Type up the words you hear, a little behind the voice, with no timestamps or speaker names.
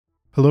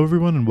Hello,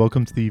 everyone, and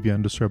welcome to the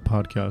EVN Disrupt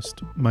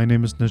podcast. My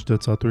name is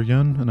Nejdet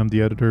Saturyan, and I'm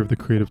the editor of the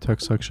creative tech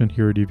section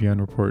here at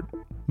EVN Report.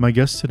 My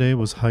guest today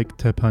was Hayk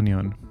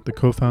Tepanyan, the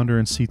co-founder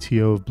and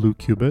CTO of Blue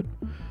Qubit,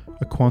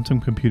 a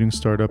quantum computing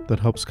startup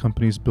that helps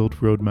companies build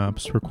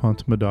roadmaps for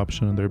quantum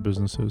adoption in their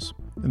businesses.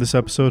 In this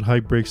episode,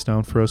 Hayk breaks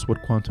down for us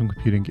what quantum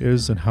computing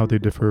is and how they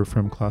differ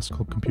from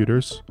classical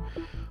computers.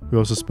 We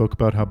also spoke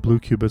about how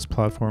Blue Qubit's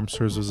platform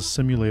serves as a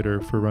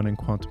simulator for running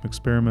quantum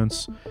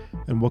experiments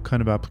and what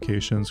kind of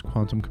applications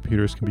quantum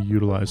computers can be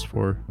utilized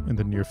for in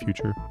the near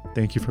future.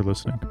 Thank you for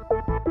listening.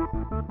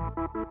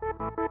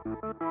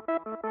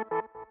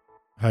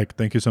 Hayk,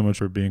 thank you so much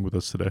for being with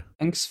us today.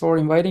 Thanks for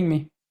inviting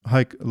me.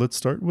 Hayk, let's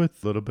start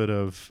with a little bit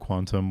of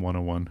Quantum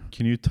 101.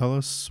 Can you tell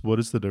us what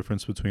is the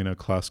difference between a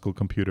classical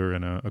computer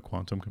and a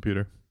quantum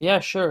computer? Yeah,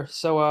 sure.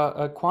 So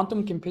a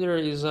quantum computer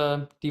is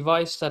a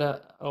device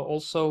that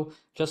also,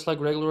 just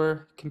like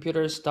regular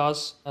computers,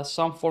 does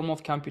some form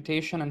of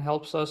computation and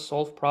helps us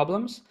solve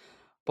problems.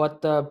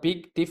 But the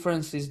big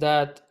difference is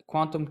that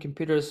quantum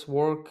computers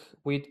work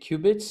with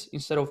qubits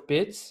instead of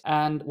bits.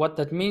 And what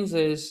that means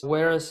is,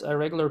 whereas a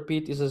regular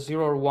bit is a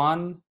 0 or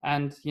 1,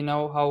 and you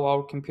know how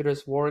our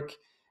computers work,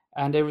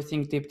 and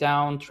everything deep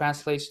down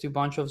translates to a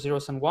bunch of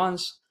zeros and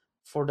ones,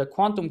 for the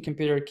quantum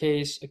computer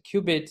case, a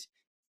qubit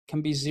can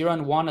be 0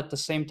 and 1 at the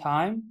same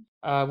time.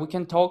 We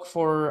can talk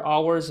for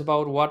hours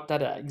about what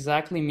that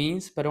exactly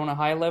means, but on a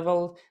high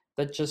level,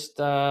 that just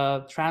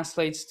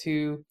translates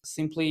to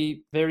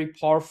simply very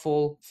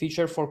powerful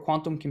feature for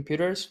quantum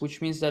computers,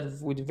 which means that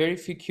with very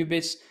few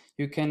qubits,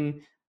 you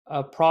can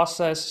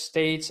process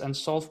states and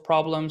solve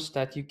problems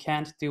that you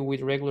can't do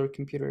with regular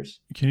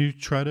computers. Can you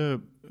try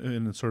to,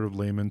 in sort of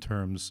layman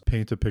terms,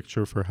 paint a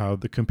picture for how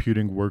the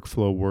computing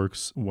workflow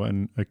works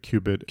when a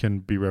qubit can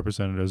be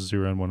represented as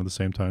 0 and 1 at the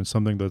same time?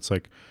 Something that's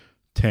like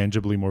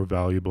tangibly more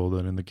valuable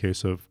than in the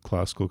case of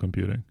classical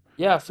computing.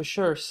 Yeah, for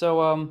sure.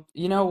 So,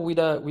 with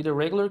a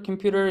regular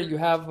computer, you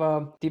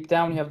have deep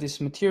down, you have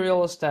these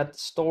materials that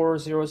store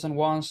zeros and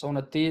ones on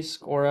a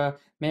disk or a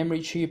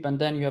memory chip, and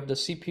then you have the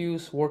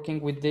CPUs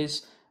working with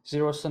these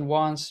zeros and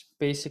ones,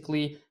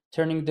 basically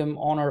turning them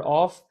on or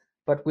off.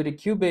 But with a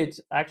qubit,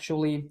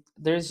 actually,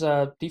 there's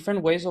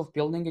different ways of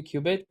building a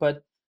qubit,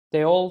 but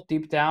they all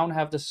deep down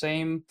have the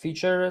same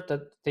feature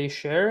that they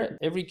share.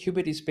 Every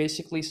qubit is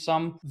basically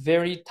some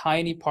very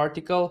tiny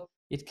particle.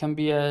 It can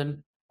be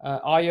an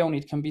ion,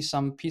 it can be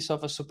some piece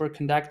of a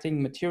superconducting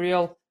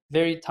material,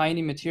 very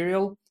tiny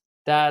material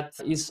that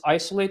is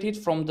isolated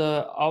from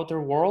the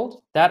outer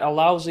world, that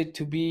allows it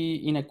to be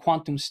in a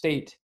quantum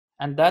state.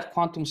 And that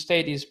quantum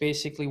state is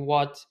basically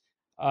what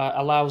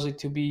allows it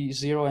to be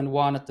 0 and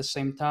 1 at the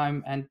same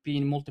time and be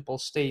in multiple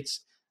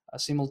states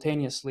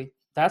simultaneously.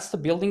 That's the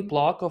building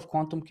block of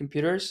quantum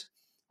computers.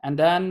 And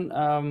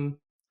then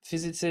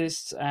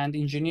physicists and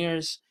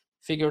engineers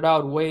figured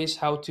out ways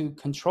how to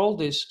control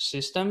these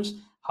systems,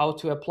 how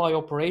to apply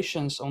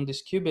operations on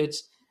these qubits,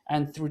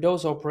 and through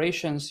those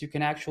operations you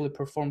can actually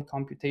perform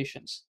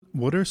computations.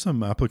 What are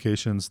some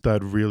applications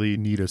that really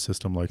need a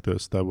system like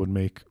this that would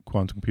make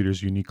quantum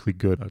computers uniquely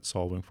good at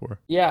solving for?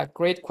 Yeah,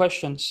 great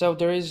question. So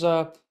there is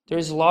a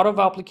lot of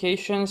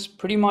applications.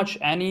 Pretty much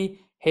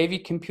any heavy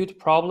compute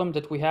problem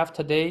that we have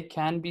today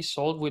can be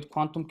solved with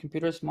quantum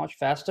computers much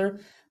faster.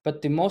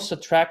 But the most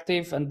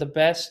attractive and the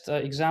best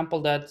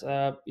example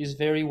that is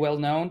very well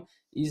known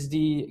is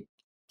the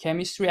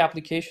chemistry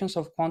applications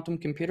of quantum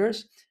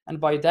computers.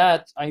 And by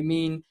that, I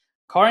mean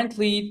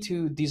currently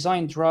to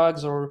design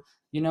drugs or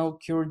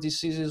cure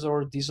diseases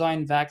or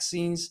design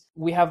vaccines,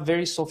 we have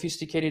very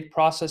sophisticated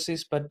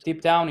processes, but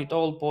deep down it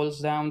all boils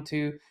down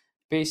to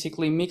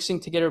basically mixing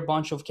together a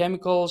bunch of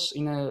chemicals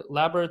in a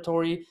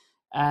laboratory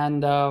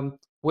and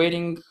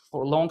waiting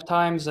for long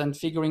times and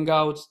figuring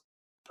out,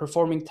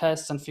 performing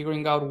tests and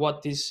figuring out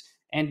what this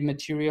end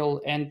material,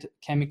 end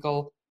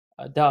chemical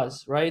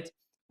does, right?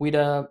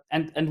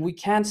 And we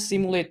can't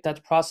simulate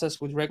that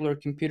process with regular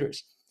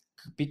computers,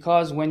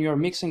 because when you're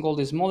mixing all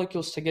these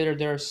molecules together,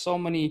 there are so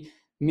many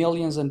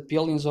millions and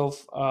billions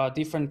of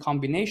different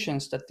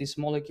combinations that these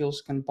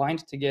molecules can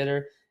bind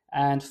together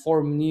and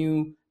form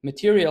new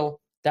material.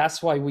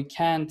 That's why we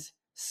can't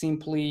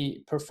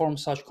simply perform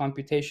such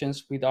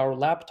computations with our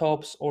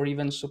laptops or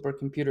even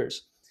supercomputers.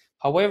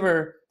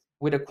 However,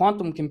 with a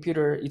quantum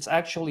computer, it's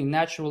actually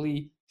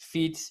naturally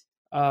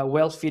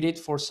well fitted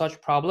for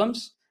such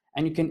problems,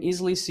 and you can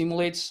easily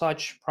simulate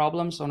such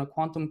problems on a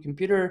quantum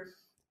computer.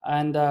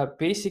 And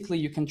basically,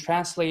 you can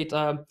translate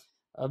a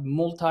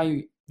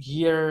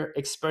multi-year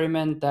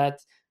experiment that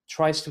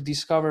tries to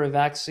discover a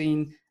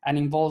vaccine and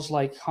involves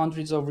like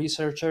hundreds of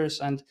researchers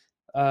and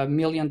 $1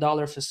 million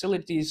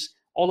facilities.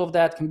 All of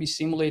that can be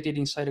simulated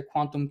inside a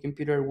quantum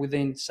computer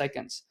within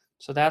seconds.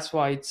 So that's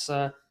why it's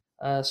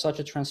such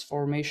a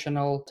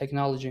transformational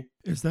technology.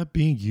 Is that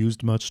being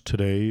used much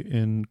today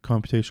in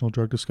computational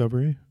drug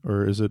discovery,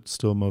 or is it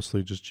still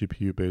mostly just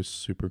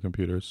GPU-based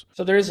supercomputers?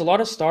 So there is a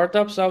lot of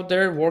startups out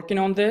there working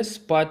on this,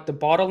 but the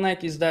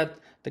bottleneck is that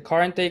the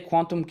current day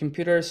quantum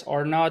computers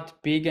are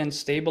not big and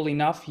stable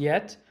enough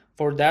yet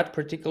for that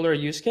particular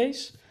use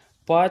case.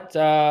 But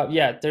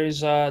yeah,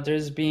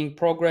 there's being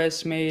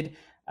progress made.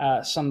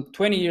 Some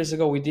 20 years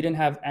ago, we didn't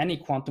have any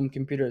quantum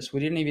computers. We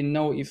didn't even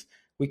know if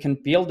we can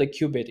build a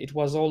qubit. It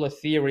was all a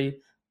theory.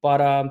 But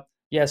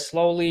yeah,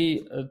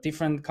 slowly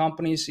different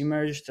companies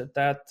emerged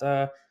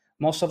that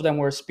most of them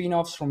were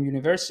spin-offs from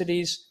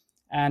universities,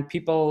 and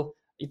people.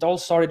 It all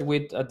started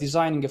with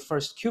designing a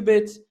first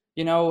qubit.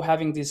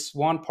 Having this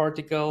one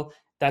particle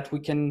that we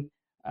can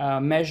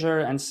measure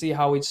and see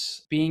how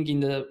it's being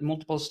in the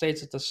multiple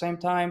states at the same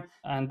time.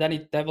 And then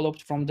it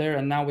developed from there.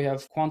 And now we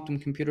have quantum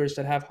computers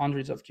that have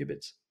hundreds of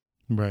qubits.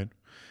 Right.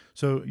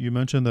 So you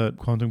mentioned that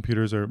quantum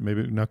computers are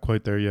maybe not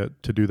quite there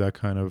yet to do that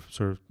kind of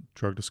sort of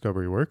drug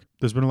discovery work.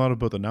 There's been a lot of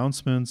both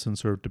announcements and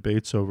sort of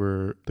debates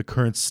over the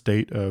current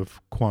state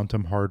of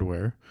quantum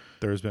hardware.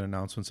 There's been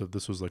announcements of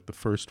this was like the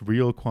first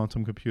real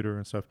quantum computer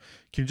and stuff.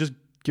 Can you just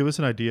give us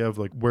an idea of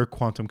like where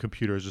quantum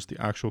computers, just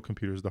the actual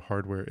computers, the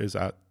hardware is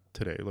at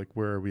today? Like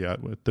where are we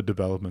at with the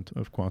development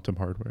of quantum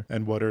hardware,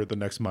 and what are the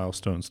next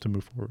milestones to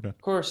move forward in?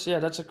 Of course, yeah,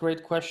 that's a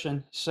great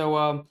question.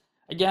 So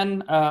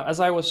again, as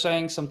I was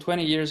saying, some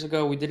 20 years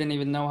ago, we didn't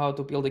even know how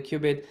to build a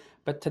qubit,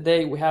 but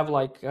today we have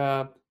like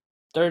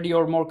 30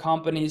 or more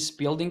companies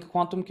building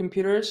quantum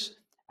computers,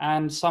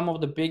 and some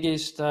of the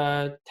biggest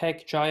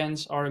tech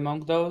giants are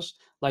among those,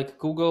 like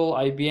Google,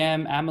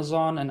 IBM,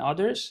 Amazon, and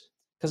others,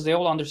 because they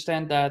all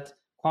understand that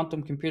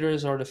quantum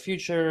computers are the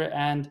future,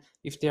 and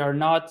if they are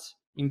not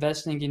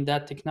investing in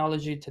that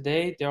technology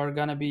today, they are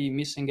going to be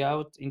missing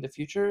out in the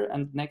future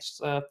and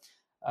next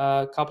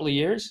couple of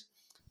years.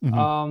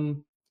 Mm-hmm.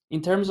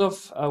 In terms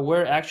of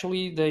where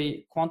actually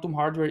the quantum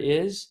hardware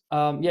is,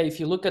 yeah, if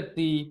you look at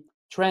the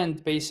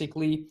trend,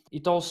 basically,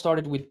 it all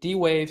started with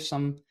D-Wave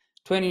some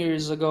 20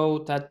 years ago,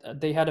 that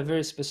they had a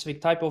very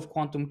specific type of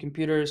quantum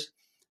computers.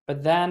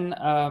 But then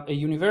a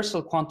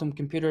universal quantum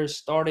computer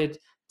started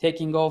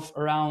taking off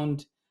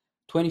around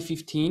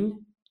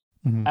 2015.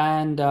 Mm-hmm.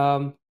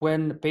 And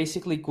when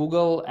basically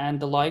Google and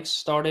the likes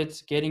started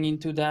getting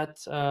into that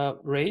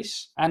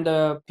race, and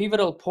the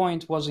pivotal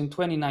point was in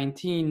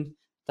 2019,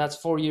 that's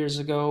 4 years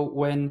ago,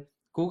 when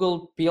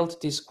Google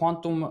built this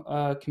quantum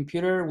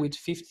computer with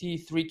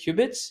 53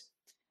 qubits,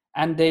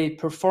 and they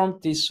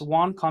performed this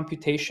one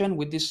computation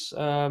with this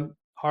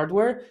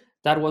hardware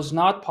that was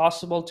not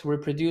possible to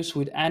reproduce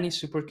with any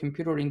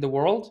supercomputer in the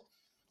world.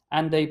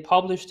 And they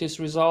published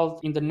this result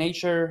in the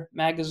Nature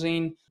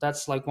magazine.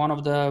 That's like one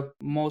of the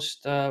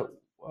most Top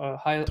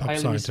highly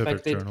scientific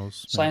respected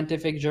journals. Yeah.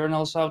 scientific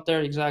journals out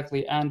there.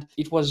 Exactly, and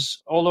it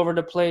was all over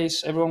the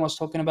place. Everyone was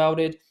talking about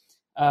it.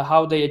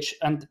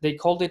 And they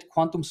called it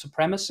quantum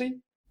supremacy,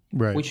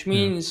 Right. which Yeah.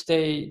 means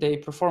they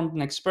performed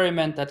an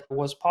experiment that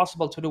was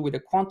possible to do with a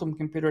quantum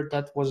computer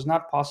that was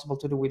not possible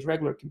to do with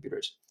regular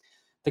computers.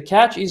 The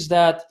catch is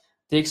that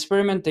the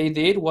experiment they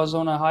did was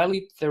on a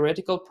highly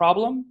theoretical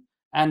problem,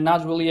 and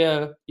not really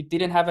it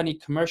didn't have any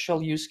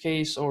commercial use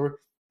case or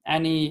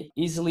any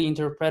easily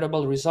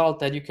interpretable result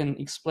that you can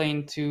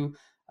explain to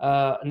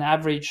an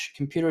average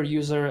computer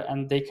user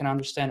and they can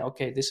understand,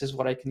 okay, this is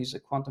what I can use a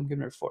quantum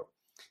computer for.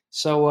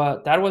 So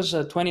that was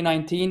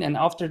 2019, and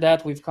after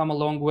that we've come a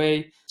long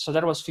way. So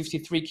that was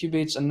 53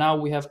 qubits, and now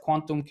we have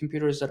quantum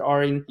computers that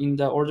are in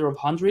the order of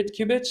 100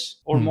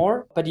 qubits or Hmm.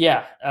 more. But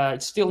yeah,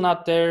 it's still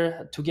not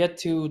there. To get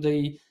to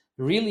the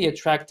really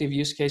attractive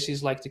use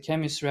cases like the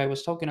chemistry I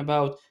was talking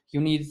about,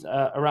 you need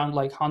around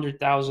like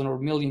 100,000 or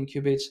million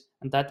qubits,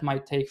 and that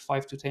might take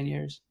 5 to 10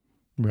 years.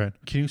 Right.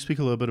 Can you speak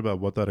a little bit about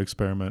what that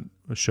experiment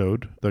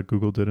showed that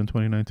Google did in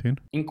 2019?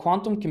 In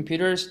quantum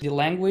computers, the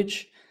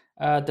language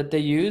that they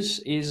use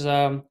is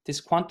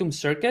this quantum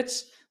circuits,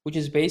 which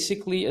is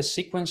basically a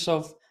sequence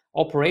of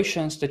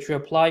operations that you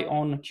apply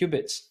on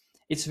qubits.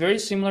 It's very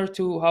similar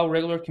to how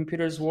regular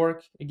computers work.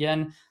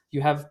 Again,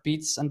 you have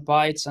bits and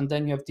bytes, and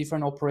then you have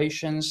different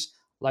operations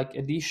like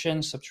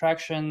addition,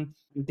 subtraction,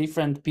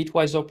 different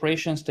bitwise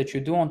operations that you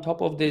do on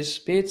top of these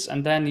bits,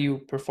 and then you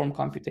perform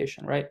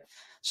computation, right?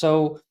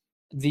 So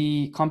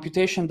the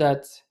computation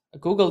that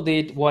Google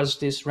did was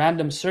this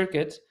random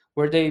circuit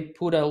where they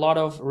put a lot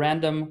of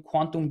random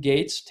quantum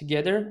gates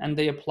together and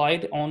they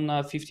applied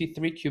on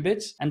 53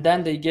 qubits, and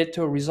then they get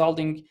to a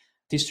resulting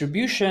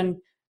distribution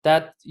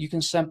that you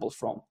can sample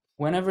from.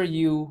 Whenever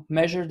you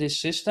measure this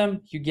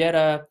system, you get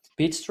a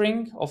bit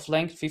string of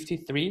length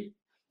 53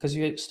 because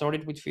you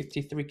started with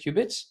 53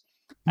 qubits.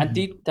 And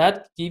Mm-hmm.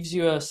 that gives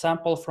you a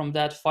sample from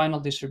that final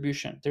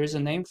distribution. There is a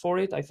name for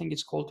it. I think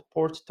it's called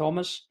Port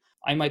Thomas.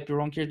 I might be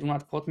wrong here. Do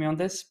not quote me on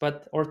this,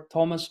 but or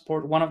Thomas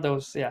Port, one of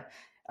those. Yeah,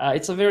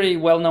 it's a very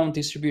well-known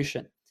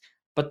distribution.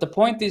 But the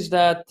point is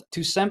that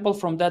to sample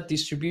from that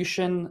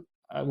distribution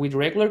with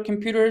regular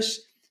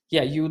computers,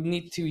 yeah, you would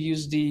need to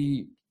use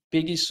the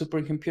biggest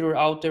supercomputer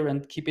out there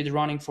and keep it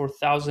running for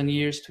 1,000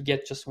 years to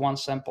get just one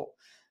sample.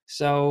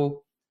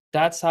 So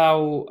that's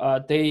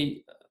how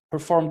they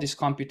perform this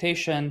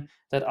computation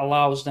that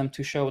allows them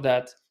to show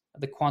that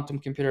the quantum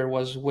computer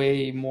was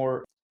way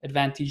more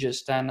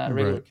advantageous than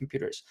regular Right.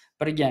 computers.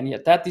 But again, yeah,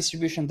 that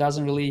distribution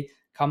doesn't really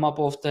come up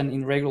often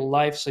in regular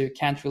life, so you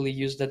can't really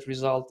use that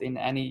result in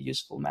any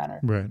useful manner.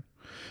 Right.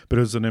 But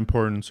it was an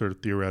important sort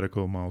of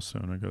theoretical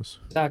milestone, I guess.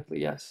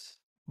 Exactly, yes.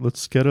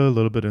 Let's get a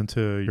little bit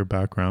into your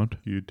background.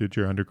 You did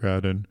your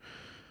undergrad in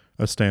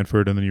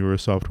Stanford, and then you were a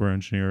software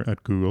engineer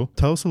at Google.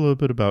 Tell us a little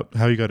bit about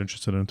how you got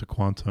interested into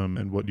quantum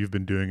and what you've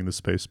been doing in the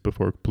space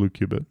before Blue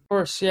Qubit. Of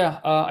course, yeah.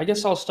 I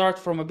guess I'll start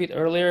from a bit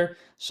earlier.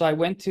 So I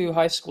went to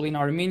high school in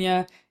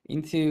Armenia,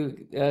 into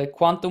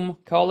quantum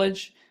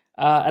college.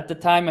 At the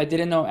time, I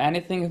didn't know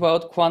anything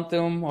about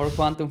quantum or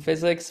quantum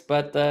physics,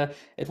 but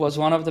it was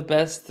one of the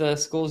best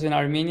schools in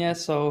Armenia.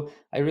 So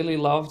I really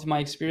loved my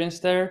experience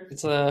there.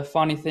 It's a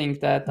funny thing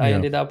that I Yeah.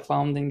 ended up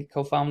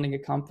co-founding a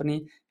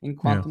company in Yeah.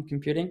 quantum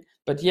computing.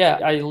 But yeah,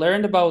 I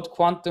learned about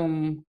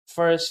quantum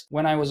first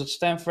when I was at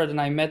Stanford,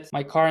 and I met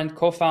my current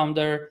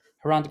co-founder,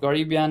 Hrant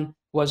Garibian,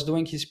 was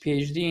doing his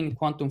PhD in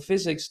quantum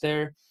physics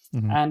there.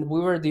 Mm-hmm. And we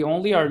were the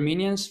only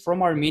Armenians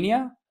from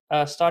Armenia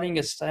studying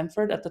at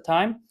Stanford at the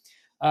time.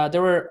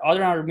 There were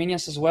other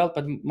Armenians as well,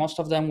 but most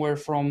of them were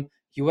from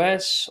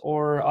US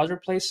or other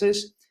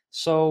places.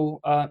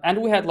 So,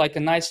 and we had like a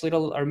nice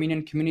little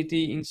Armenian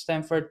community in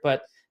Stanford.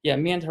 But yeah,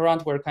 me and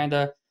Hrant were kind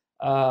of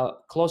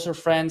closer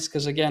friends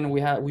because again,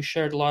 we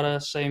shared a lot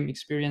of same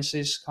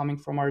experiences coming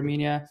from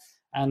Armenia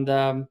and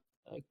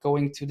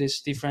going to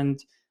these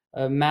different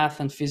math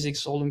and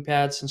physics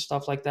Olympiads and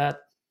stuff like that.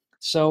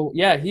 So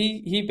yeah,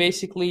 he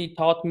basically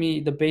taught me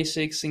the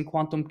basics in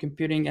quantum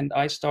computing, and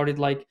I started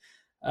like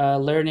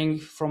learning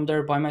from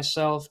there by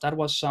myself. That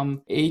was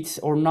some 8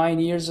 or 9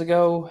 years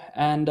ago,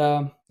 and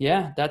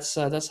yeah, that's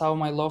how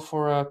my love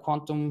for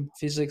quantum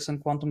physics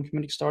and quantum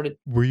computing started.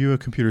 Were you a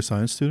computer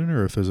science student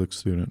or a physics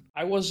student?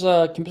 I was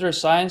a computer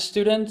science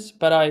student,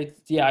 but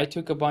I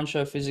took a bunch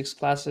of physics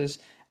classes,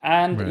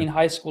 and Right. in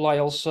high school I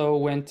also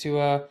went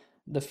to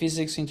the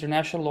Physics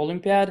International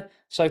Olympiad.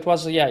 So it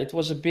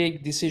was a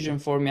big decision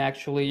for me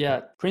actually.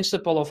 Yeah,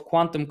 principal of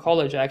Quantum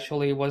College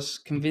actually was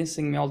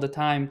convincing me all the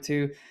time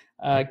to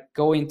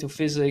go into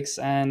physics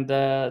and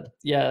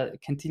yeah,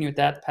 continue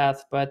that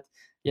path. But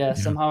yeah, Yeah.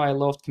 somehow I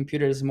loved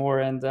computers more,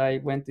 and I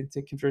went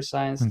into computer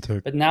science.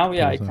 Into But now,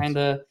 yeah, computer I science. kind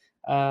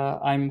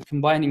of I'm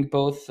combining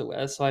both,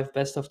 so I have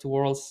best of two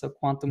worlds. So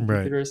quantum Right.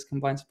 computers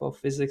combines both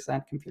physics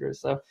and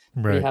computers. So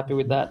pretty Right. happy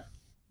with that.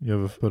 You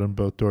have a foot in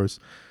both doors.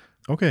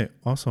 Okay,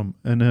 awesome.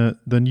 And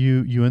then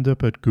you end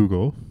up at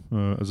Google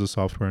as a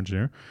software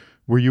engineer.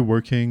 Were you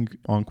working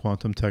on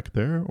quantum tech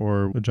there,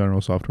 or a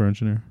general software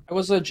engineer? I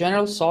was a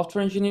general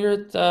software engineer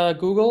at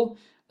Google.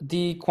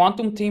 The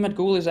quantum team at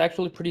Google is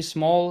actually pretty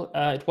small.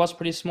 It was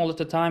pretty small at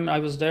the time I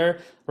was there.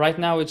 Right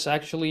now, it's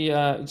actually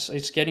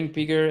it's getting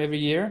bigger every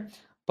year.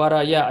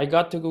 But yeah, I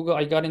got to Google.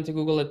 I got into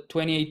Google at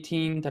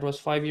 2018. That was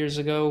 5 years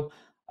ago.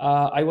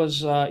 I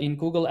was in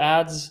Google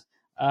Ads,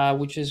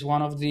 which is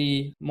one of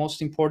the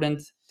most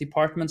important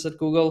departments at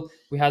Google.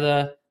 We had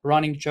a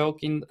running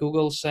joke in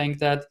Google saying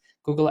that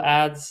Google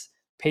Ads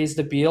pays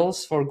the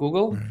bills for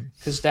Google Right.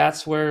 because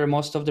that's where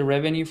most of the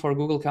revenue for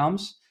Google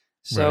comes.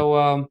 Right.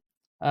 So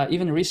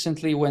even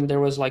recently, when there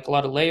was like a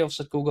lot of layoffs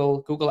at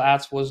Google, Google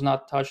Ads was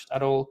not touched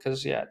at all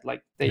because yeah,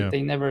 like Yeah.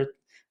 they never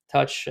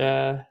touch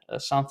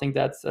something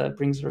that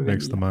brings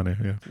Makes the revenue. money.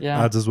 Yeah.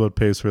 Yeah, Ads is what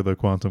pays for the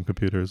quantum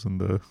computers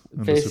and the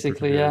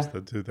basically, supercomputers yeah.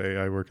 that do the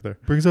AI work there.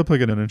 Brings up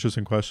like an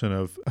interesting question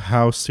of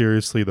how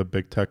seriously the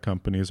big tech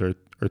companies are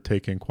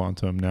taking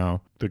quantum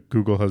now. That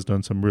Google has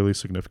done some really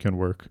significant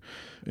work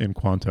in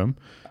quantum.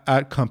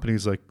 At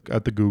companies like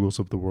at the Googles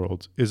of the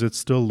world, is it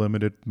still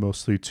limited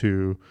mostly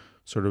to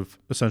sort of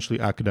essentially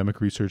academic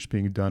research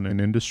being done in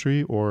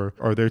industry, or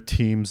are there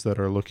teams that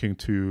are looking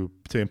to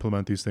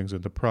implement these things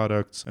into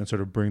products and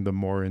sort of bring them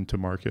more into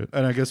market?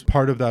 And I guess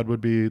part of that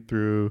would be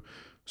through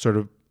sort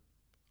of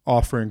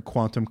offering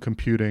quantum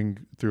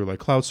computing through like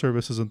cloud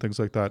services and things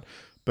like that.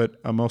 But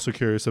I'm also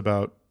curious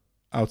about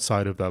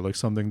outside of that, like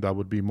something that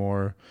would be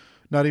more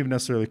not even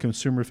necessarily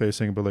consumer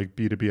facing, but like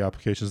B2B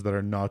applications that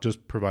are not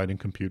just providing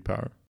compute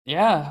power.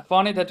 Yeah,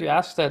 funny that you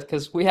asked that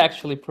because we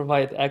actually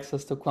provide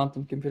access to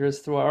quantum computers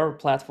through our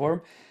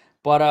platform.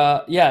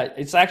 But yeah,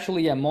 it's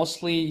actually yeah,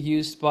 mostly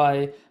used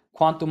by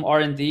quantum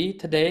R&D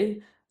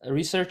today.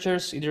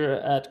 Researchers either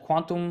at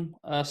quantum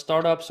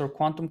startups or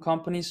quantum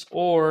companies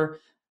or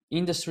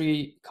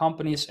industry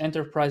companies,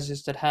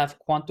 enterprises that have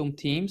quantum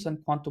teams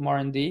and quantum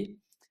R&D.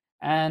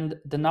 And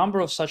the number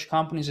of such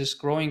companies is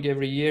growing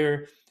every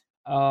year.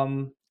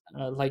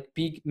 Like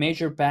big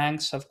major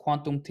banks have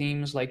quantum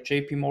teams like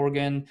JP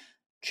Morgan,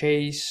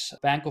 Chase,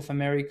 Bank of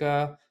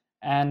America,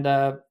 and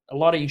a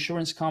lot of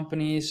insurance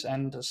companies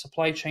and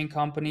supply chain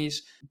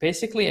companies.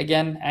 Basically,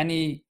 again,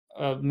 any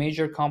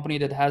major company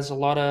that has a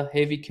lot of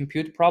heavy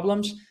compute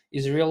problems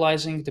is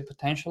realizing the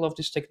potential of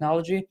this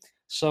technology.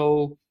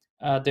 So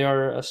they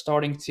are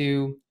starting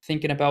to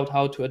thinking about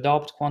how to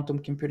adopt quantum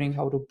computing,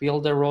 how to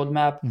build a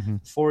roadmap Mm-hmm.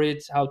 for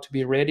it, how to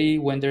be ready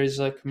when there is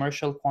a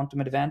commercial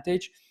quantum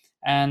advantage.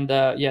 And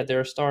yeah,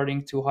 they're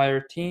starting to hire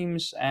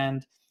teams,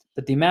 and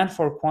the demand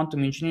for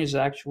quantum engineers is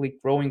actually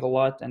growing a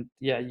lot. And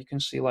yeah, you can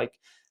see like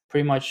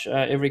pretty much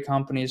every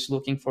company is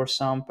looking for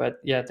some, but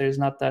yeah, there's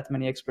not that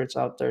many experts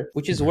out there,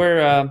 which is Right. where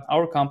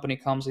our company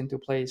comes into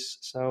place.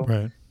 So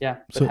Right. yeah,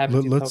 but So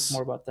happy to talk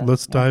more about that.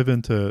 let's Yeah. dive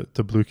into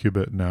Blue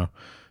Qubit now.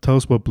 Tell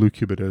us what Blue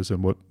Qubit is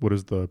and what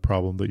is the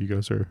problem that you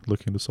guys are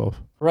looking to solve.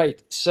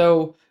 Right.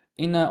 So,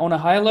 on a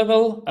high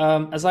level,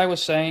 as I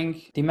was saying,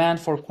 demand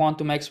for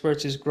quantum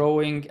experts is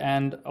growing,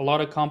 and a lot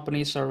of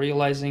companies are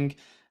realizing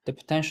the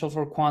potential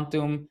for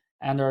quantum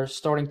and are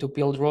starting to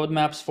build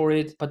roadmaps for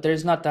it. But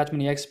there's not that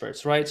many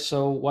experts, right? So,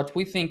 what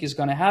we think is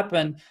going to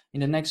happen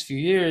in the next few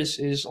years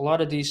is a lot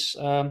of these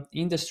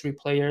industry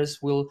players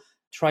will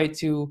try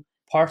to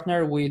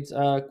partner with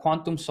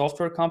quantum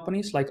software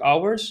companies like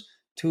ours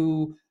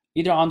to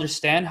either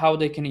understand how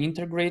they can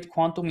integrate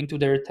quantum into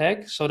their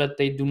tech so that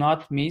they do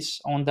not miss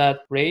on that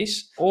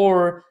race,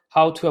 or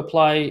how to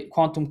apply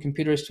quantum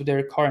computers to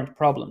their current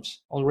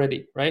problems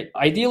already, right?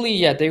 Ideally,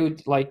 yeah, they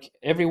would like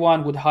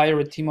everyone would hire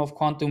a team of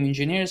quantum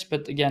engineers,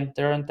 but again,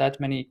 there aren't that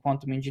many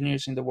quantum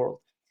engineers in the world.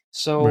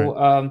 Right.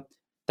 So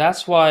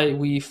that's why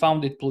we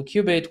founded Blue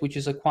Qubit, which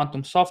is a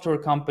quantum software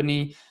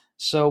company.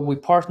 So we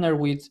partner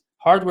with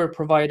hardware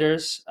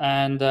providers,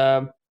 and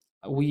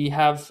we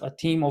have a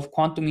team of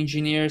quantum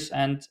engineers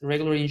and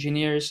regular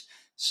engineers,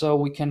 so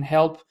we can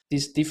help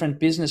these different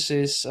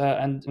businesses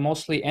and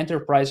mostly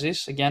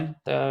enterprises, again,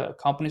 the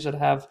companies that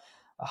have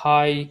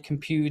high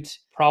compute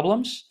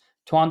problems,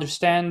 to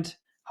understand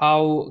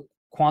how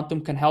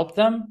quantum can help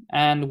them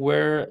and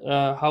where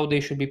how they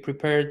should be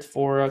prepared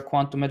for a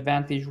quantum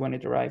advantage when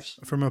it arrives.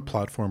 From a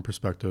platform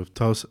perspective,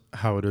 tell us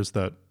how it is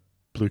that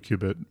Blue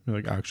Qubit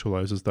like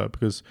actualizes that,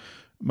 because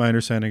my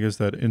understanding is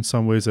that in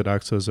some ways it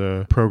acts as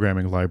a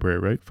programming library,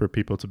 right, for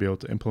people to be able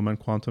to implement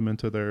quantum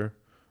into their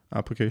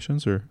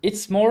applications. Or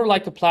It's more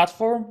like a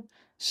platform.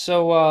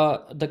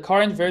 So the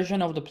current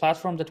version of the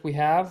platform that we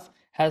have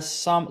has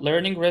some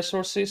learning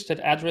resources that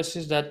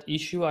addresses that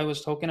issue I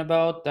was talking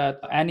about, that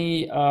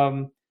any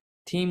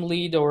team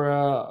lead or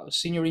a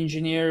senior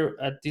engineer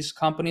at these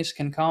companies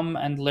can come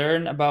and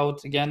learn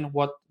about, again,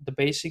 what the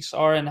basics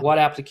are and what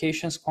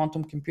applications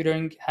quantum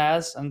computing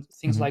has and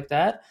things Mhm. like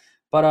that.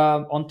 But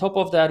on top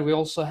of that, we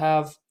also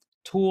have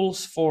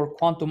tools for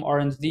quantum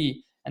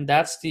R&D, and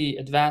that's the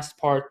advanced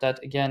part that,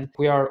 again,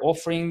 we are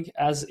offering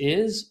as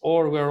is,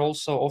 or we're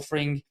also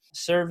offering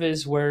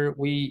service where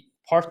we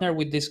partner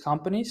with these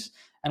companies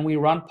and we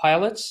run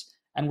pilots,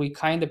 and we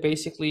kind of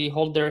basically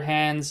hold their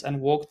hands and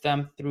walk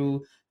them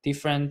through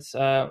different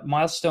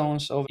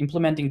milestones of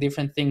implementing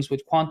different things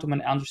with quantum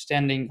and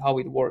understanding how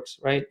it works,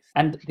 right?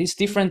 And these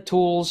different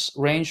tools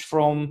range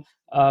from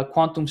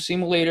quantum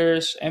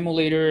simulators,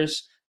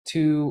 emulators,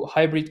 to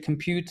hybrid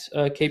compute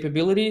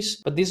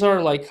capabilities. But these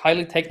are like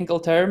highly technical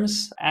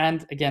terms,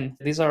 and again,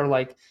 these are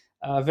like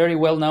very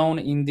well known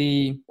in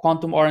the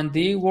quantum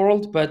R&D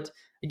world. But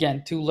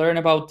again, to learn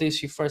about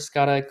this, you first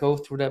gotta go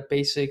through the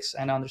basics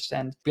and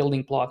understand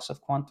building blocks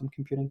of quantum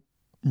computing.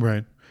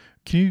 Right.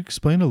 Can you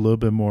explain a little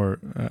bit more?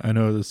 I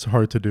know it's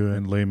hard to do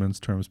in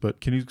layman's terms,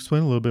 but can you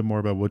explain a little bit more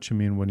about what you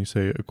mean when you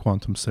say a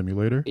quantum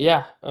simulator?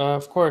 Yeah,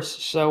 of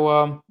course.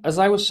 So, as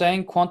I was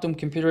saying, quantum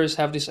computers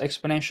have this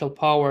exponential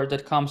power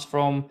that comes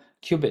from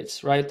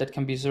qubits, right? That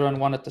can be 0 and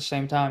 1 at the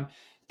same time.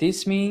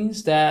 This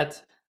means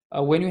that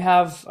when you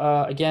have,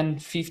 again,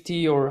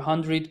 50 or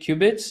 100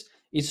 qubits,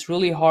 it's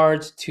really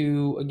hard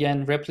to,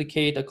 again,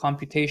 replicate a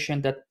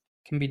computation that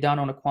can be done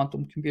on a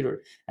quantum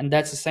computer. And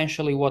that's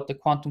essentially what the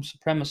quantum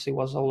supremacy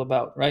was all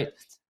about, right?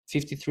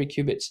 53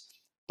 qubits.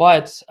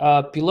 But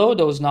below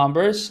those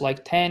numbers,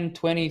 like 10,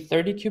 20,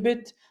 30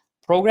 qubit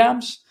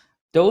programs,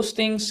 those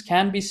things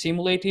can be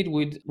simulated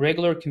with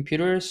regular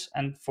computers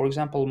and, for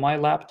example, my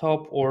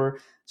laptop or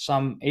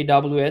some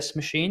AWS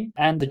machine.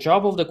 And the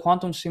job of the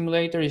quantum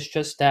simulator is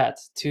just that,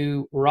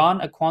 to run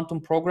a quantum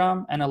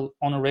program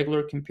on a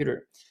regular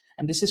computer.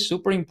 And this is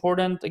super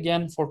important,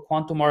 again, for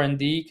quantum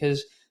R&D,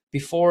 because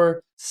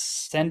before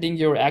sending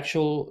your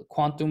actual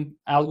quantum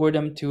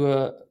algorithm to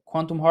a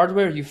quantum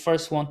hardware, you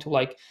first want to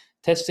like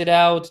test it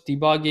out,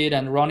 debug it,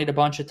 and run it a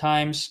bunch of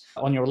times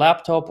on your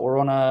laptop or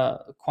on a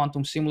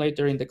quantum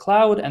simulator in the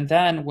cloud. And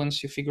then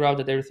once you figure out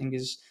that everything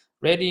is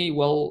ready,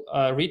 well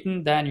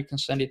written, then you can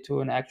send it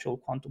to an actual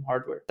quantum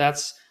hardware.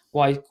 That's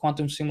why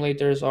quantum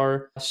simulators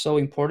are so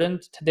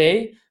important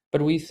today.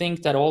 But we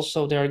think that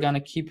also they're going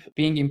to keep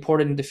being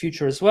important in the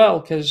future as well,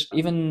 because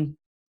even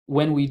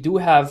when we do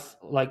have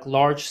like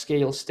large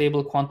scale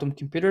stable quantum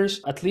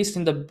computers, at least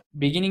in the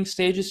beginning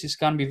stages, it's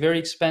going to be very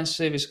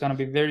expensive, it's going to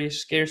be very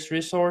scarce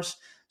resource.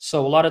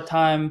 So a lot of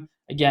time,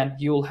 again,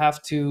 you'll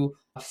have to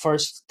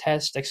first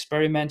test,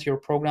 experiment your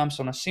programs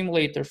on a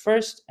simulator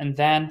first, and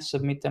then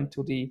submit them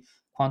to the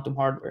quantum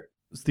hardware.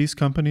 These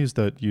companies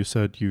that you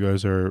said you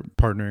guys are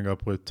partnering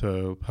up with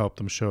to help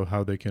them show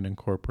how they can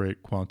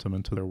incorporate quantum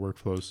into their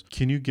workflows,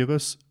 can you give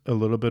us a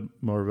little bit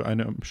more? I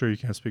know I'm sure you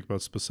can't speak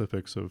about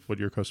specifics of what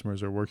your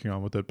customers are working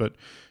on with it, but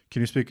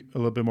can you speak a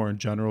little bit more in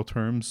general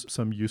terms,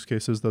 some use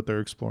cases that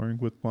they're exploring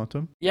with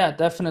quantum? Yeah,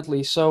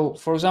 definitely. So,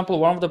 for example,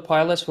 one of the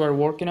pilots we're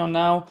working on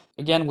now,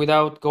 again,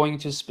 without going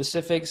into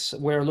specifics,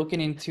 we're looking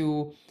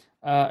into,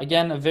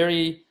 again, a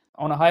very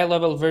on a high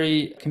level,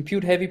 very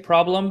compute heavy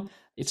problem.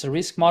 It's a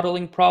risk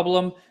modeling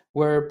problem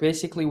where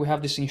basically we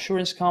have this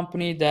insurance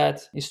company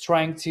that is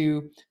trying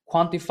to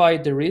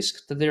quantify the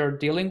risk that they are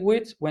dealing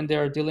with when they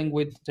are dealing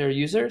with their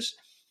users.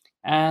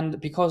 And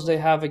because they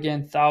have,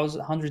 again,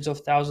 thousands, hundreds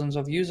of thousands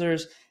of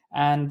users,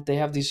 and they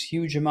have these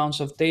huge amounts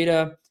of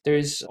data, there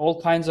is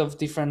all kinds of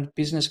different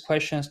business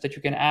questions that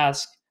you can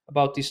ask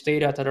about this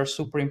data that are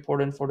super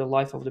important for the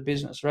life of the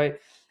business, right?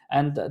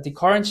 And the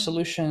current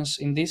solutions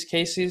in these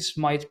cases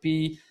might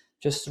be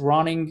just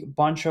running a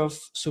bunch of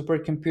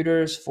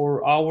supercomputers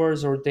for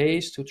hours or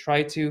days to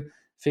try to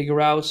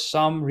figure out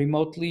some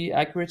remotely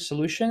accurate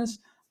solutions.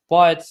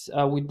 But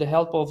with the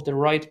help of the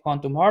right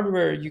quantum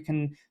hardware, you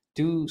can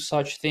do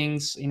such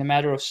things in a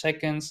matter of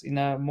seconds in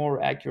a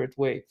more accurate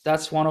way.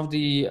 That's one of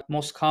the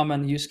most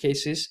common use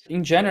cases.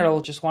 In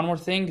general, just one more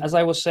thing, as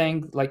I was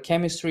saying, like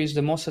chemistry is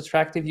the most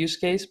attractive use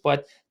case,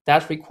 but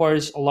that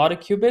requires a lot of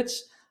qubits.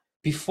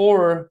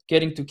 Before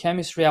getting to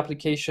chemistry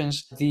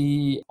applications,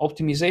 the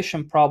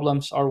optimization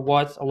problems are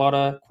what a lot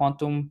of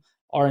quantum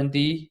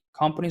R&D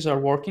companies are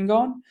working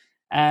on.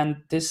 And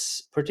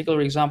this particular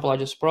example I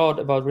just brought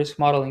about risk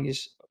modeling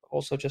is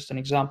also just an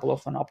example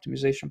of an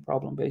optimization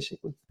problem,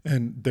 basically.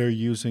 And they're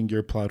using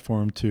your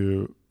platform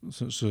to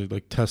essentially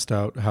like test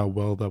out how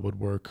well that would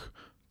work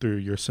through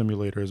your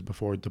simulators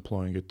before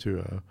deploying it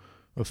to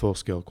a full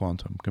scale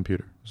quantum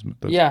computer.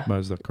 Yeah,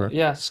 Is that correct?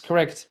 yes,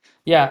 correct.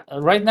 Yeah,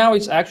 right now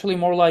it's actually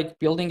more like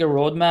building a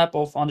roadmap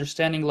of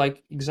understanding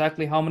like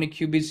exactly how many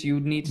qubits you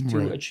need to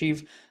Right.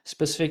 achieve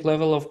specific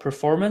level of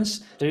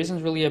performance. There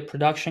isn't really a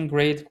production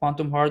grade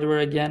quantum hardware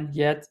again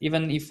yet.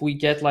 Even if we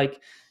get like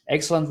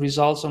excellent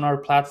results on our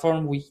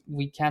platform,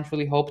 we can't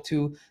really hope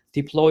to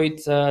deploy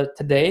it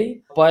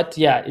today. But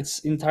yeah, it's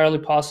entirely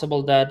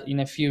possible that in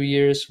a few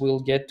years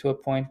we'll get to a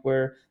point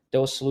where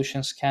those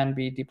solutions can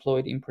be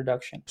deployed in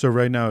production. So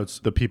right now it's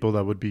the people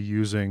that would be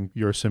using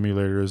your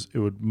simulators, it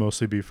would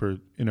mostly be for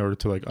in order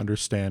to like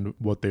understand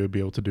what they would be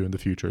able to do in the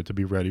future to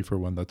be ready for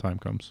when that time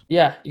comes.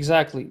 Yeah,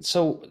 exactly.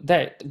 So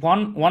that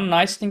one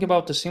nice thing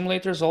about the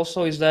simulators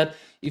also is that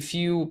if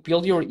you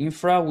build your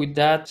infra with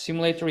that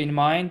simulator in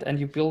mind and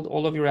you build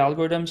all of your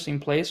algorithms in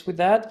place with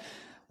that,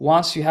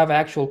 once you have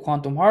actual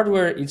quantum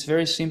hardware, it's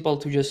very simple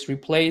to just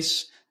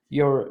replace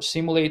your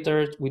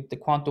simulator with the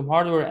quantum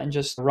hardware and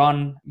just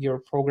run your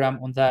program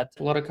on that.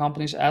 A lot of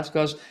companies ask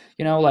us,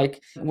 like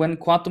when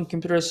quantum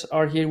computers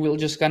are here, we'll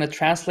just kind of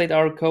translate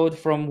our code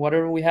from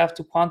whatever we have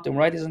to quantum,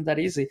 right? Isn't that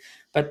easy?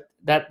 But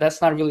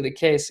that's not really the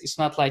case. It's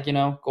not like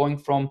going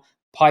from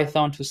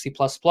Python to C++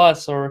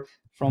 or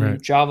from Right.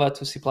 Java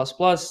to C++,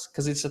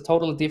 because it's a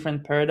totally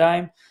different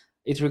paradigm.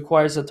 It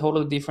requires a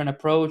totally different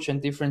approach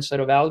and different set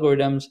of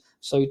algorithms,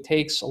 so it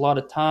takes a lot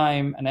of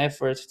time and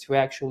effort to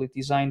actually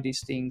design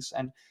these things.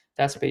 And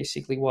that's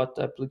basically what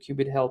Blue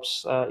Qubit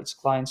helps its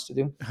clients to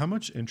do. How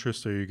much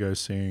interest are you guys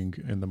seeing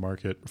in the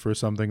market for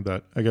something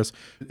that I guess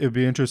it'd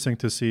be interesting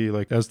to see,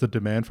 like, as the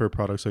demand for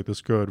products like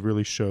this grow, it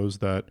really shows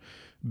that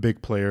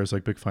big players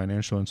like big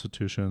financial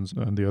institutions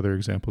and the other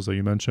examples that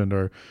you mentioned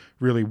are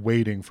really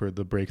waiting for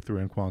the breakthrough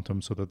in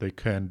quantum so that they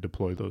can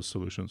deploy those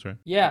solutions, right?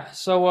 Yeah,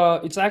 so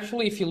it's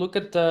actually, if you look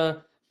at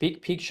the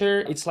big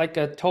picture, it's like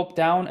a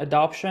top-down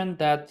adoption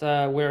that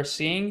we're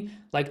seeing.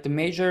 Like the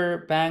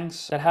major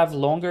banks that have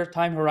longer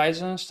time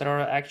horizons, that are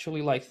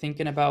actually like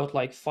thinking about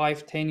like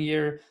 5, 10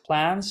 year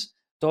plans.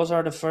 Those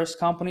are the first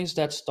companies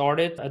that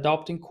started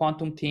adopting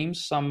quantum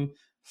teams some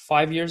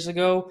 5 years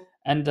ago.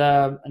 And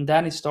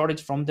then it started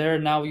from there.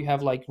 Now you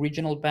have like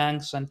regional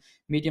banks and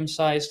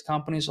medium-sized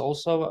companies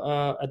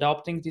also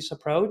adopting this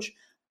approach.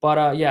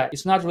 But yeah,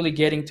 it's not really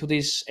getting to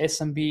these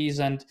SMBs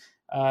and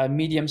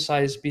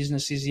medium-sized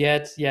businesses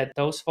yet. Yet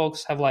those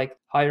folks have like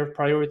higher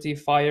priority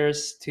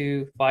fires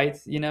to fight,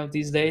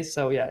 these days.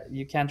 So yeah,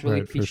 you can't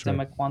really Right, for pitch them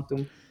sure.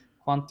 a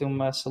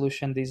quantum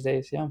solution these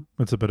days. Yeah.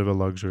 It's a bit of a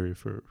luxury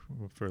for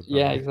Yeah, them.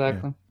 Yeah.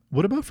 exactly.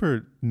 What about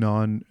for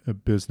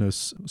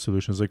non-business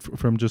solutions? Like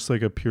from just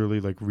like a purely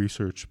like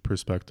research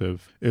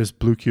perspective, is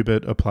Blue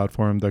Qubit a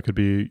platform that could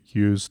be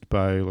used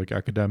by like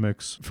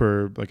academics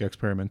for like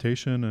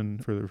experimentation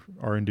and for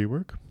R&D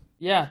work?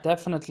 Yeah,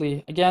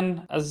 definitely.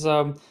 Again, as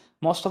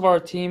most of our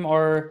team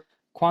are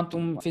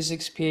quantum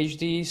physics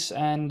PhDs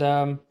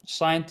and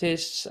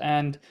scientists,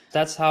 and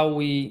that's how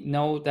we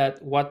know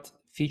that what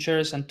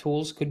features and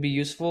tools could be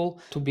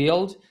useful to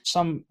build.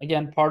 Some,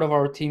 again, part of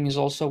our team is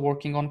also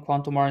working on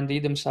quantum R&D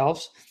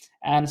themselves.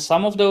 And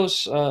some of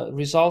those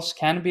results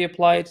can be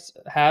applied,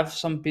 have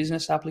some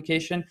business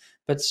application,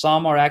 but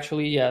some are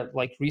actually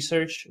like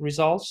research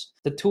results.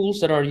 The tools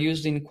that are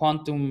used in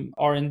quantum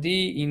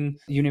R&D in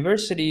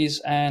universities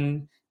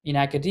and in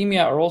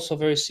academia are also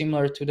very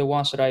similar to the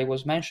ones that I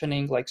was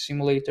mentioning, like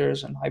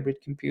simulators and hybrid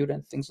compute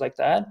and things like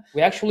that.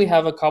 We actually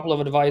have a couple of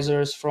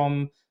advisors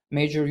from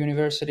major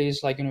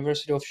universities like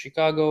University of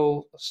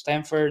Chicago,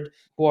 Stanford,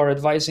 who are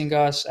advising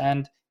us,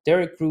 and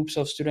their groups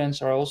of students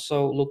are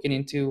also looking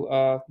into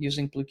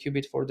using Blue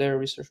Qubit for their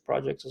research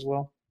projects as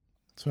well.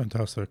 It's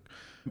fantastic.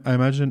 I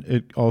imagine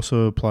it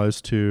also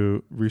applies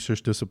to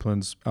research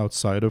disciplines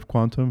outside of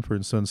quantum. For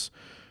instance,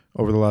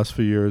 over the last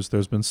few years,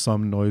 there's been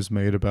some noise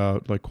made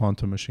about like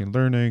quantum machine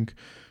learning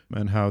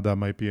and how that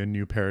might be a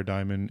new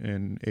paradigm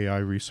in AI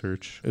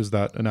research. Is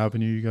that an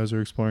avenue you guys are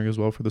exploring as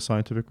well for the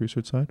scientific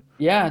research side?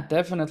 Yeah,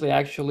 definitely.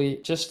 Actually,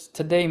 just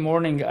today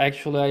morning,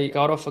 actually, I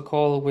got off a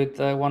call with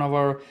one of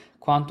our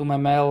quantum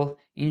ML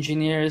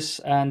engineers,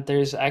 and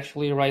there's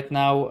actually right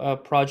now a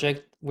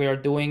project we are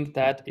doing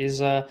that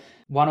is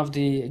one of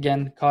the,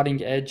 again,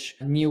 cutting edge,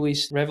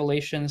 newest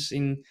revelations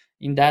in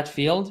that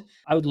field.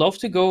 I would love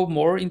to go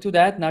more into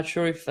that. Not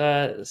sure if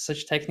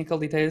such technical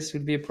details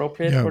would be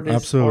appropriate Yeah, for this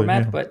absolutely.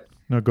 format, Yeah. but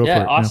No, go yeah,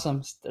 for it. Yeah.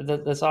 awesome.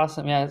 That's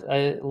awesome. Yeah,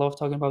 I love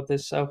talking about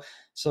this.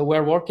 So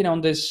we're working on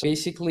this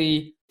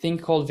basically thing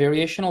called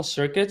variational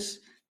circuits,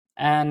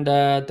 and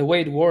the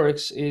way it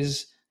works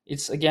is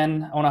it's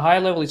again on a high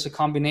level. It's a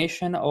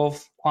combination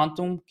of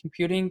quantum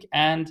computing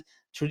and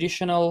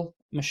traditional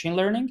machine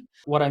learning.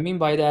 What I mean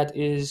by that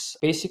is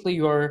basically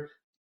you're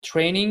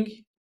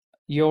training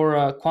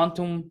your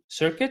quantum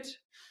circuit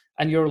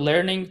and you're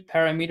learning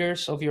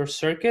parameters of your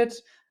circuit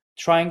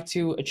trying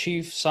to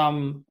achieve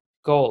some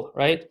goal,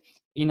 right?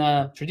 In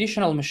a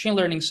traditional machine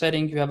learning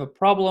setting, you have a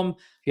problem,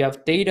 you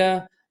have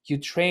data, you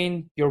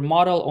train your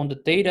model on the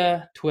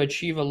data to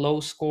achieve a low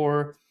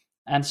score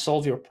and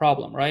solve your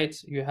problem, right?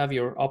 You have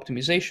your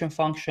optimization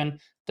function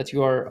that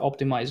you are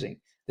optimizing.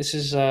 This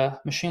is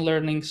a machine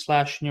learning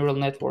slash neural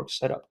network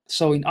setup.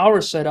 So in our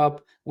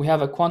setup, we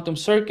have a quantum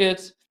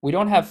circuit. We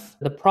don't have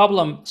the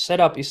problem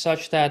setup is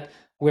such that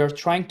we're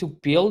trying to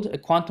build a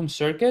quantum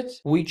circuit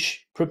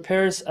which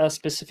prepares a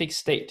specific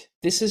state.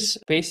 This is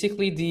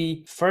basically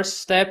the first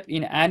step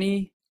in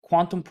any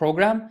quantum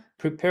program,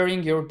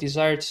 preparing your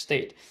desired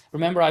state.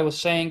 Remember, I was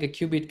saying a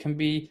qubit can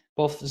be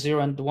both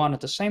 0 and 1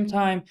 at the same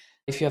time.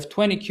 If you have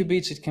 20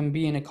 qubits, it can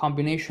be in a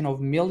combination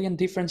of million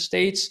different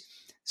states.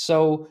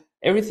 So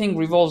everything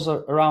revolves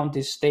around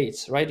these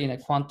states, right, in a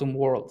quantum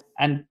world.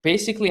 And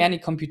basically, any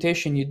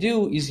computation you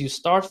do is you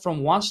start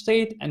from one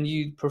state and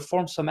you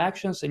perform some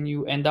actions and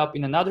you end up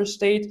in another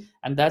state,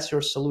 and that's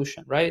your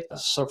solution, right?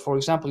 So, for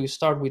example, you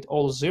start with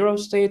all zero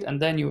state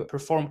and then you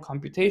perform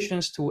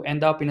computations to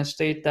end up in a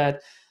state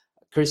that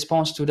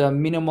corresponds to the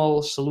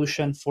minimal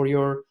solution for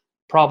your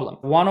problem.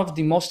 One of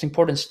the most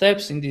important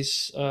steps in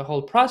this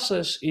whole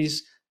process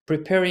is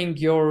preparing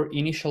your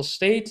initial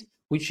state,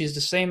 which is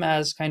the same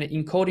as kind of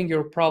encoding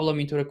your problem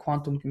into a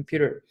quantum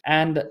computer.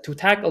 And to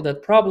tackle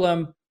that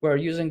problem, we're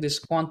using this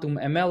quantum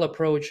ML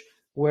approach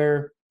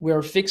where we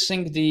are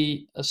fixing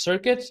the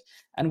circuit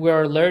and we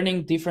are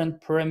learning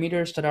different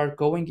parameters that are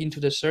going into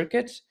the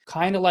circuit,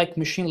 kind of like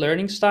machine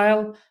learning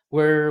style,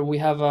 where we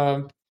have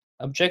a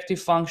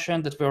objective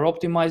function that we're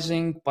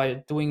optimizing by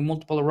doing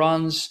multiple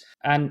runs.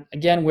 And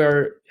again,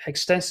 we're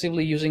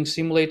extensively using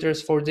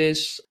simulators for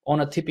this.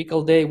 On a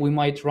typical day, we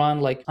might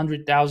run like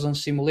 100,000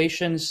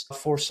 simulations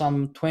for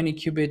some 20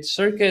 qubit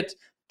circuit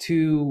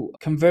to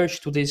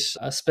converge to this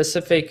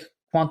specific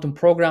quantum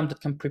program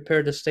that can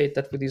prepare the state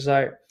that we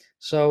desire.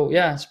 So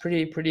yeah, it's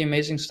pretty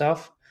amazing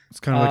stuff. It's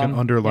kind of like an Yeah.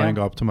 underlying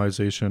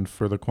optimization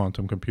for the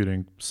quantum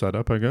computing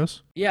setup, I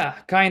guess. Yeah,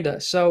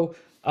 kinda. So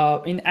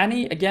in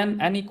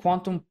any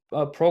quantum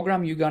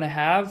program you're gonna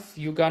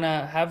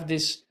have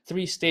these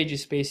three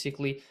stages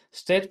basically: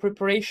 state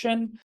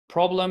preparation,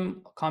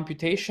 problem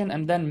computation,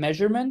 and then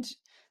measurement.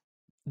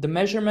 The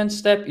measurement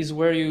step is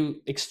where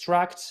you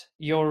extract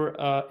your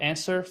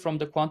answer from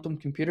the quantum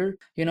computer.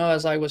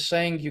 As I was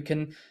saying, you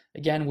can,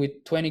 again,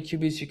 with 20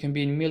 qubits, you can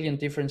be in a million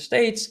different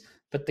states.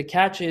 But the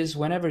catch is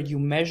whenever you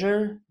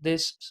measure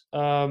this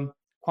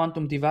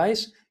quantum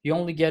device, you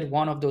only get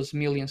one of those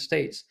million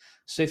states.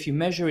 So if you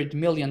measure it a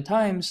million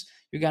times,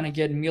 you're going to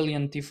get a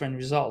million different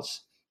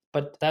results.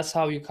 But that's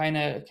how you kind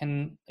of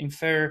can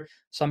infer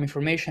some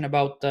information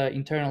about the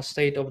internal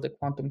state of the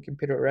quantum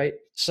computer, right?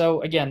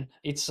 So again,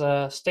 it's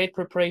state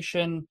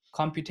preparation,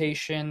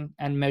 computation,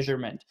 and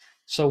measurement.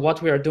 So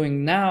what we are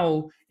doing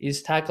now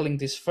is tackling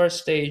this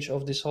first stage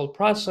of this whole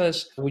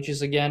process, which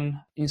is again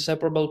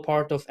inseparable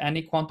part of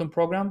any quantum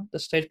program, the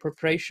state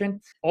preparation,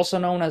 also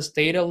known as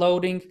data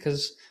loading,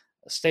 because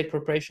state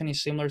preparation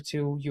is similar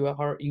to you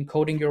are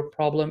encoding your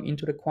problem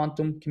into the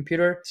quantum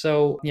computer.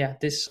 So yeah,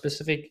 this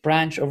specific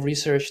branch of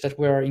research that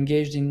we're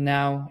engaged in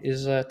now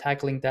is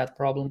tackling that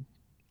problem.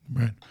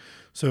 Right.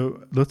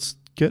 So let's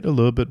get a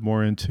little bit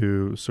more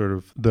into sort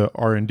of the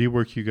R&D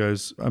work you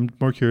guys. I'm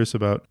more curious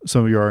about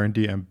some of your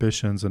R&D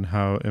ambitions and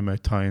how it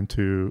might tie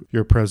into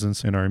your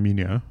presence in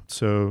Armenia.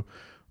 So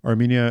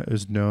Armenia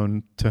is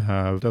known to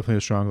have definitely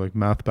a strong like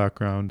math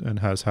background and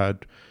has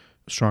had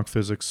strong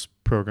physics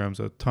programs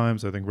at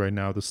times. I think right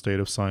now the state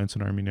of science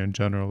in Armenia in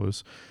general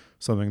is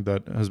something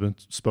that has been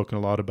spoken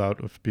a lot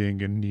about of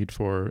being in need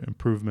for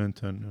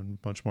improvement and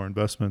much more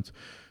investment.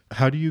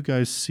 How do you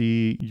guys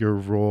see your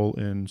role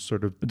in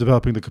sort of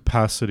developing the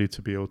capacity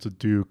to be able to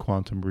do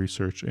quantum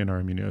research in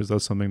Armenia? Is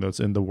that something that's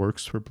in the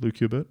works for Blue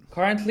Qubit?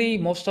 Currently,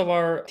 most of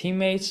our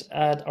teammates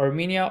at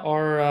Armenia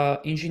are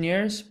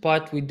engineers,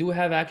 but we do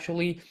have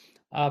actually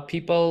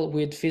people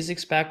with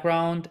physics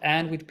background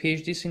and with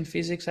PhDs in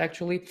physics.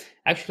 Actually,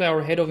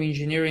 our head of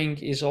engineering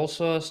is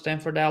also a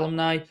Stanford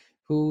alumni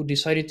who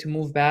decided to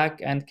move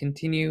back and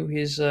continue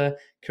his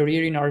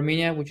career in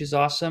Armenia, which is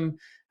awesome.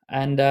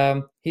 And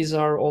he's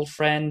our old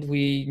friend.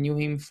 We knew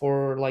him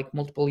for like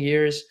multiple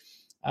years.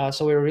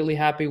 So we were really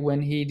happy when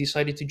he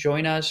decided to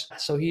join us.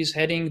 So he's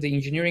heading the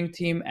engineering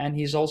team, and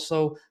he's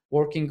also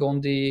working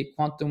on the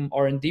quantum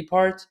R&D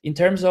part. In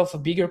terms of a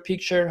bigger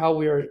picture, how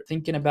we are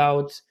thinking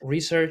about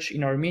research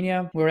in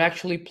Armenia, we're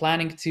actually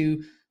planning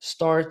to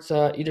start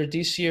either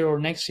this year or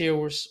next year,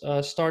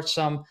 we'll start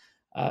some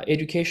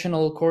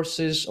educational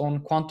courses on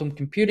quantum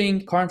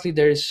computing. Currently,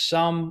 there is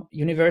some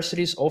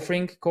universities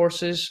offering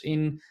courses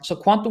in. So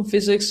quantum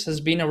physics has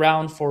been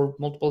around for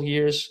multiple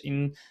years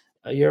in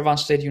Yerevan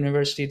State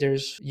University.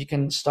 You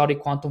can study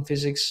quantum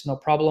physics, no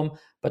problem.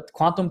 But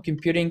quantum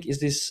computing is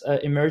this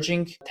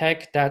emerging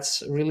tech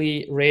that's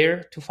really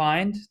rare to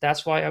find.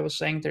 That's why I was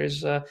saying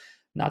there's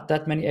not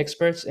that many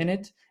experts in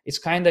it. It's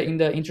kind of in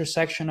the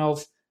intersection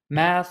of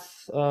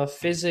math,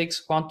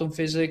 physics, quantum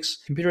physics,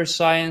 computer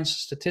science,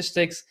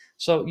 statistics.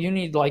 So you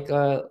need like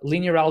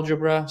linear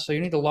algebra. So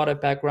you need a lot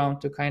of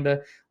background to kind of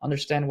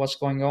understand what's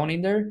going on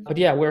in there. But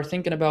yeah, we're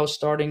thinking about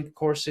starting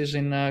courses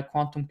in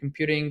quantum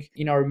computing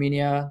in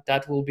Armenia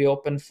that will be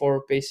open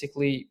for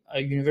basically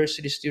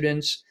university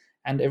students,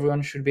 and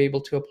everyone should be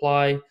able to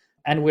apply.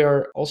 And we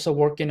are also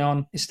working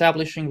on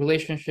establishing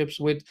relationships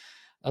with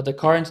the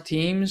current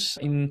teams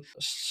in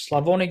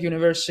Slavonic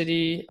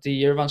University,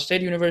 the Yerevan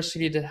State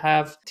University that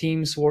have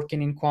teams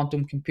working in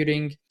quantum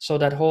computing. So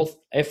that whole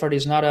effort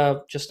is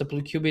not just a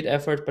Blue Qubit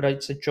effort, but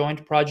it's a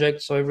joint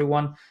project. So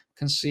everyone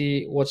can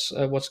see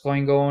what's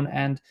going on,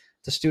 and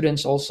the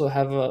students also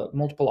have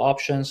multiple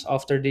options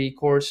after the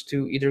course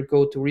to either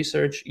go to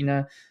research in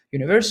a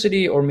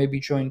university or maybe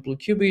join Blue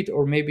Qubit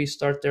or maybe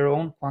start their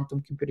own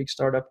quantum computing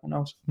startup. Who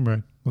knows?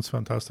 Right. That's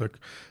fantastic.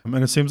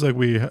 And it seems like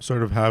we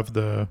sort of have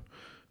the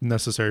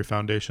necessary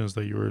foundations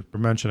that you were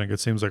mentioning. It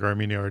seems like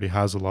Armenia already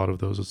has a lot of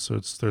those.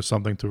 There's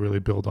something to really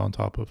build on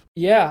top of.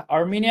 Yeah,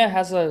 Armenia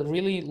has a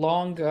really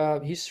long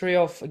history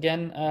of,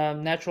 again,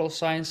 natural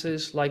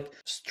sciences, like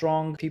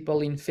strong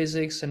people in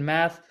physics and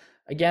math.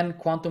 Again,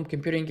 quantum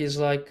computing is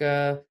like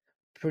a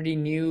pretty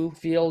new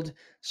field,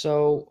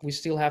 so we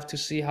still have to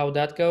see how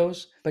that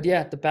goes. But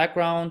yeah, the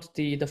background,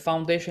 the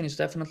foundation is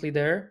definitely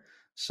there.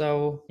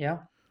 So yeah.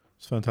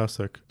 It's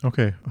fantastic.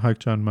 Okay, Hayk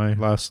Can, my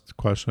last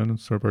question,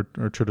 sort of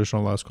our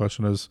traditional last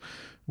question is,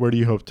 where do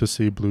you hope to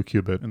see Blue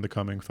Qubit in the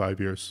coming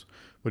 5 years?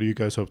 What do you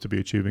guys hope to be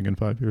achieving in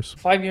 5 years?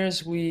 5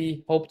 years,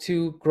 we hope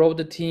to grow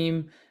the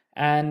team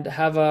and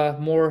have a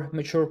more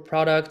mature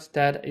product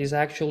that is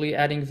actually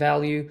adding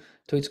value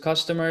to its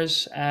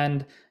customers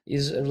and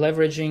is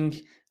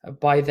leveraging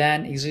by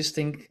then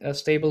existing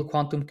stable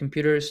quantum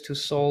computers to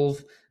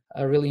solve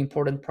really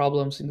important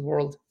problems in the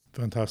world.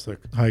 Fantastic.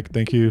 Hayk,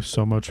 thank you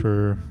so much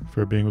for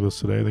being with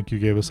us today. I think you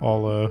gave us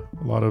all a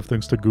lot of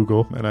things to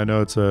Google, and I know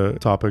it's a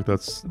topic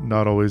that's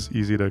not always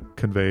easy to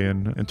convey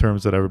in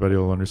terms that everybody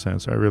will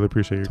understand. So I really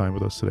appreciate your time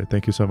with us today.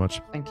 Thank you so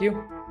much. Thank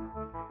you.